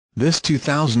This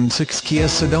 2006 Kia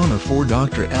Sedona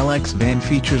 4Dr. LX van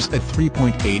features a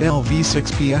 3.8L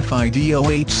V6 PFID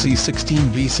OHC 16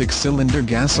 V6 cylinder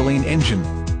gasoline engine.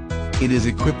 It is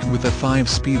equipped with a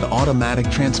 5-speed automatic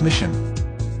transmission.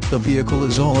 The vehicle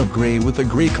is olive grey with a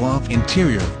grey cloth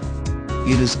interior.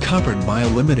 It is covered by a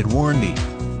limited warranty.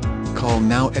 Call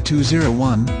now at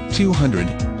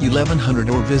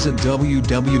 201-200-1100 or visit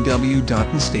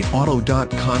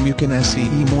www.instateauto.com. You can see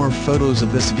more photos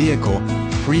of this vehicle,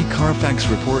 free Carfax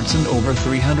reports and over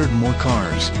 300 more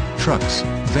cars, trucks,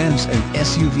 vans and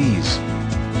SUVs.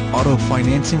 Auto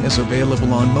financing is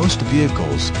available on most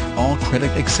vehicles, all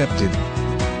credit accepted.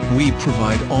 We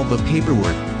provide all the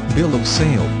paperwork, bill of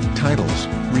sale, titles,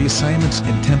 reassignments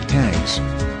and temp tags.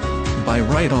 Buy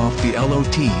right off the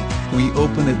LOT. We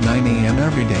open at 9 a.m.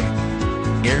 every day.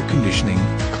 Air conditioning,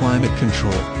 climate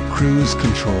control, cruise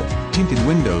control, tinted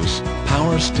windows,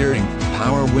 power steering,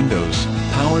 power windows,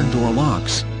 power door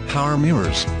locks, power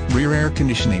mirrors, rear air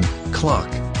conditioning, clock,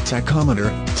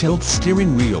 tachometer, tilt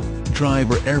steering wheel,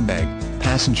 driver airbag,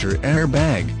 passenger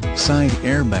airbag, side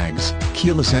airbags,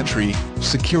 keyless entry,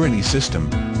 security system,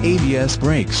 ABS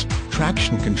brakes,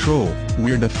 traction control,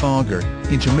 rear defogger,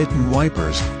 intermittent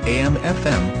wipers,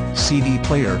 AM/FM, CD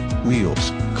player,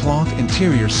 wheels, cloth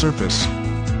interior surface.